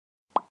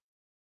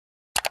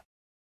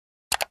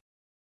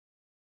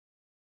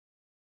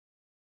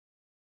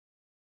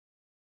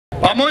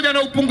pamoja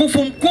na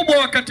upungufu mkubwa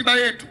wa katiba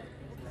yetu.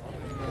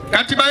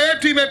 Katiba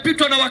yetu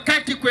imepitwa na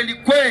wakati kweli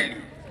kweli.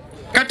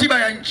 Katiba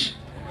ya nchi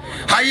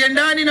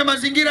haiendani na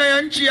mazingira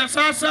ya nchi ya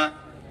sasa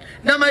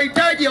na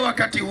mahitaji ya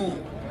wakati huu.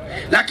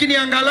 Lakini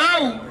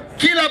angalau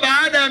kila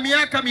baada ya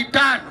miaka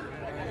mitano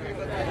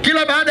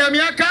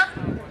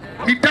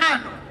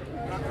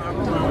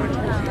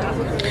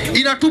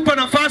inatupa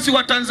nafasi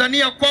wa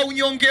Tanzania kwa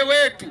unyonge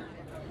wetu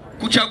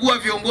kuchagua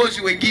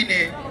viongozi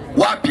wengine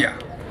wapya.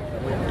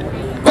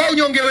 Kwa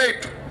unyonge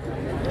wetu,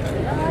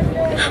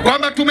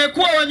 kwamba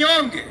tumekuwa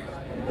wanyonge.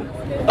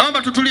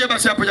 Naomba tutulie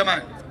basi hapo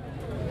jamani.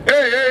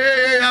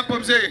 Hapo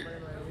mzee,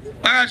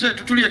 acha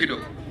tutulie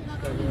kidogo.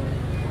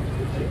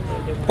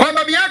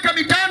 Kwamba miaka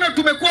mitano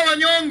tumekuwa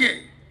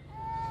wanyonge.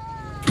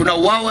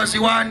 Tunauawa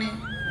ziwani,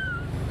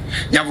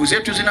 nyavu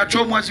zetu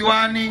zinachomwa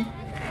ziwani,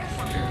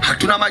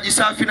 hatuna maji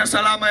safi na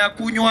salama ya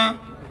kunywa,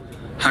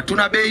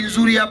 hatuna bei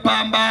nzuri ya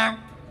pamba,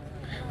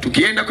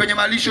 tukienda kwenye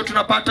malisho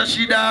tunapata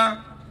shida.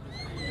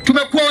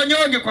 Tumekuwa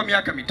wanyonge kwa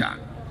miaka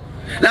mitano.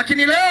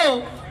 Lakini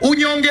leo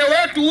unyonge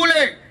wetu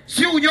ule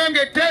si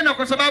unyonge tena,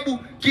 kwa sababu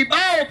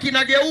kibao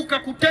kinageuka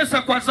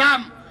kutesa kwa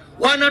zamu.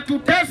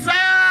 Wanatutesa,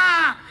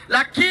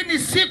 lakini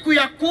siku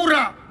ya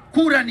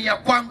kura ni ya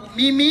kwangu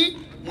mimi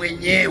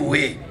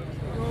mwenyewe.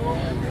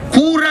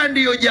 Kura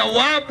ndiyo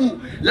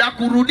jawabu la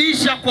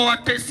kurudisha kwa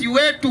watesi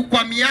wetu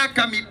kwa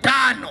miaka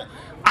mitano.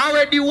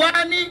 Awe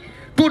diwani,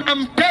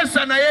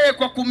 tunamtesa na yeye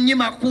kwa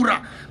kumnyima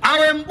kura.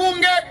 Awe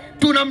mbunge,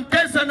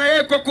 tunamtesa na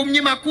yeye kwa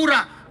kumnyima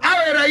kura.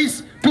 Awe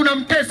rais,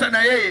 tunamtesa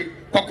na yeye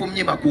kwa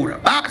kumnyima kura.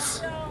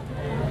 Basi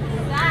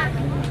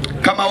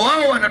kama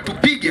wao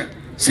wanatupiga,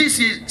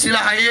 sisi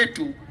silaha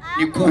yetu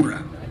ni kura.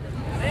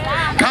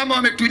 Kama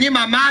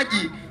wametunyima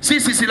maji,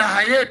 sisi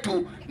silaha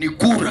yetu ni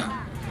kura.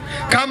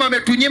 Kama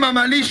wametunyima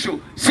malisho,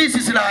 sisi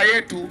silaha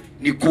yetu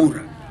ni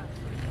kura.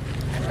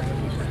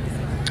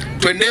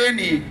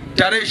 Twendeni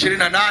tarehe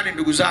 28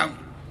 ndugu zangu,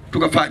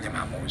 tukafanya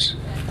maamuzi.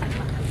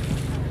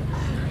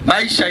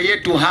 Maisha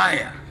yetu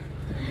haya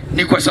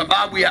ni kwa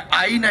sababu ya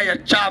aina ya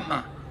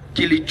chama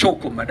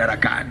kilichoko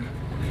madarakani.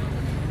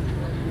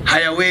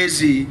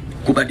 Hayawezi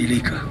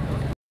kubadilika.